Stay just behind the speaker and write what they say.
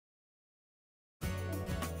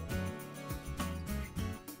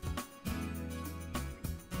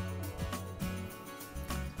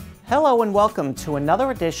Hello and welcome to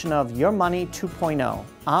another edition of Your Money 2.0.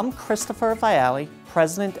 I'm Christopher Viali,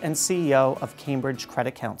 President and CEO of Cambridge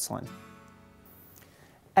Credit Counseling.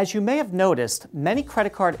 As you may have noticed, many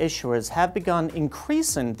credit card issuers have begun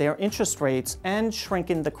increasing their interest rates and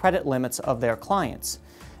shrinking the credit limits of their clients.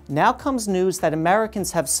 Now comes news that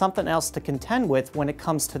Americans have something else to contend with when it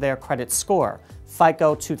comes to their credit score,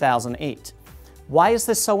 FICO 2008. Why is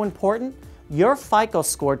this so important? Your FICO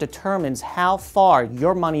score determines how far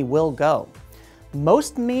your money will go.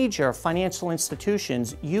 Most major financial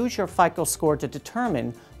institutions use your FICO score to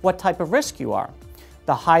determine what type of risk you are.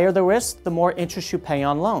 The higher the risk, the more interest you pay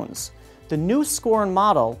on loans. The new scoring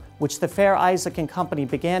model, which the Fair Isaac and Company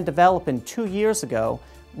began developing 2 years ago,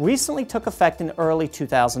 recently took effect in early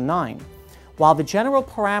 2009. While the general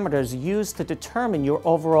parameters used to determine your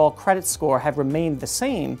overall credit score have remained the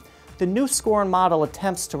same, the new scoring model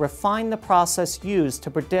attempts to refine the process used to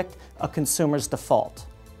predict a consumer's default.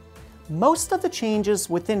 Most of the changes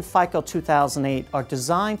within FICO 2008 are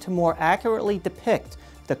designed to more accurately depict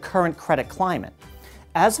the current credit climate.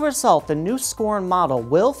 As a result, the new scoring model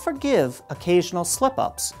will forgive occasional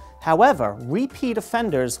slip-ups. However, repeat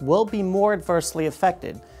offenders will be more adversely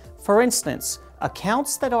affected. For instance,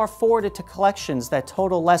 accounts that are forwarded to collections that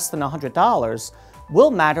total less than $100 will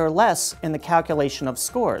matter less in the calculation of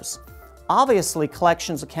scores. Obviously,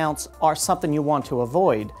 collections accounts are something you want to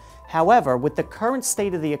avoid. However, with the current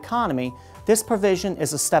state of the economy, this provision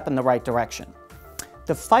is a step in the right direction.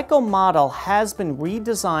 The FICO model has been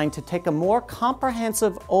redesigned to take a more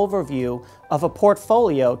comprehensive overview of a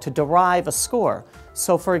portfolio to derive a score.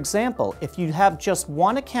 So for example, if you have just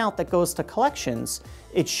one account that goes to collections,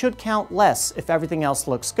 it should count less if everything else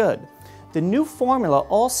looks good. The new formula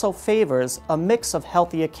also favors a mix of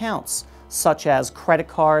healthy accounts, such as credit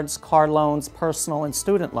cards, car loans, personal and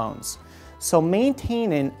student loans. So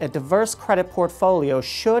maintaining a diverse credit portfolio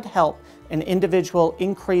should help an individual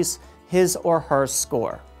increase his or her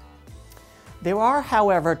score. There are,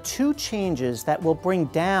 however, two changes that will bring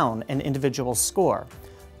down an individual's score.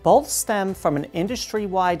 Both stem from an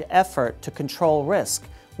industry-wide effort to control risk,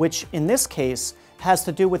 which in this case has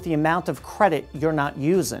to do with the amount of credit you're not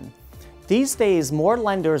using. These days, more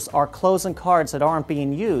lenders are closing cards that aren't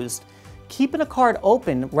being used. Keeping a card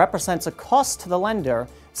open represents a cost to the lender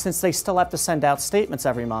since they still have to send out statements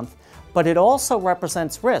every month, but it also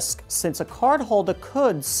represents risk since a cardholder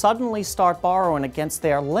could suddenly start borrowing against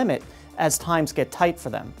their limit as times get tight for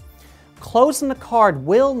them. Closing the card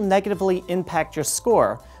will negatively impact your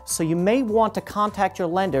score, so you may want to contact your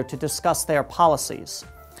lender to discuss their policies.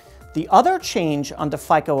 The other change under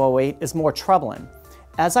FICO 08 is more troubling.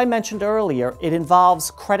 As I mentioned earlier, it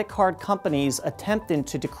involves credit card companies attempting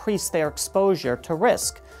to decrease their exposure to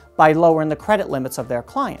risk by lowering the credit limits of their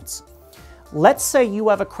clients. Let's say you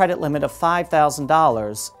have a credit limit of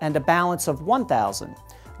 $5,000 and a balance of $1,000.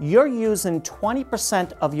 You're using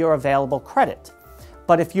 20% of your available credit.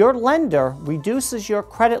 But if your lender reduces your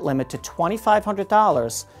credit limit to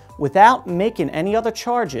 $2,500 without making any other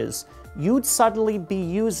charges, you'd suddenly be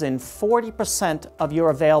using 40% of your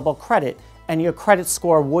available credit and your credit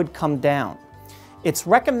score would come down. It's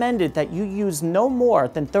recommended that you use no more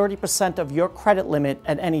than 30% of your credit limit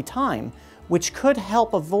at any time, which could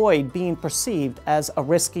help avoid being perceived as a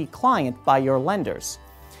risky client by your lenders.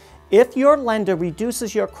 If your lender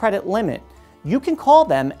reduces your credit limit, you can call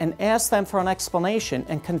them and ask them for an explanation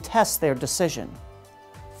and contest their decision.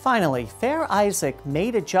 Finally, Fair Isaac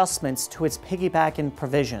made adjustments to its piggybacking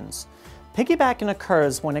provisions. Piggybacking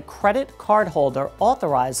occurs when a credit card holder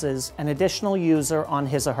authorizes an additional user on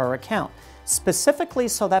his or her account, specifically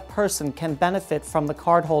so that person can benefit from the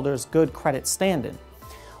cardholder's good credit standing.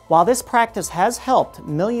 While this practice has helped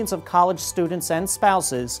millions of college students and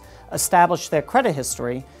spouses establish their credit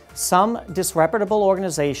history, some disreputable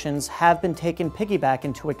organizations have been taking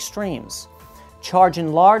piggybacking to extremes,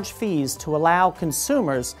 charging large fees to allow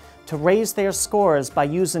consumers to raise their scores by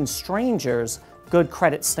using strangers' good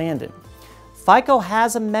credit standing. FICO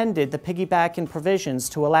has amended the piggybacking provisions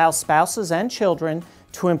to allow spouses and children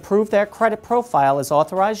to improve their credit profile as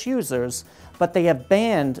authorized users, but they have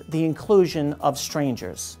banned the inclusion of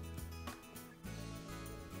strangers.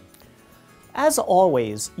 As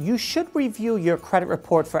always, you should review your credit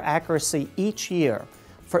report for accuracy each year.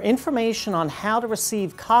 For information on how to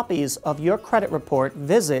receive copies of your credit report,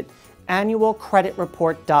 visit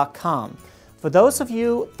annualcreditreport.com. For those of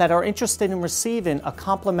you that are interested in receiving a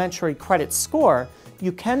complimentary credit score,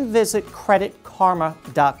 you can visit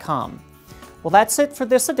creditkarma.com. Well, that's it for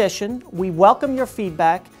this edition. We welcome your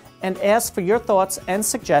feedback and ask for your thoughts and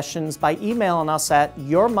suggestions by emailing us at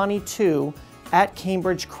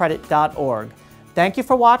yourmoney2@cambridgecredit.org. Thank you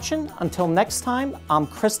for watching. Until next time, I'm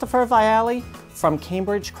Christopher Viale from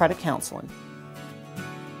Cambridge Credit Counseling.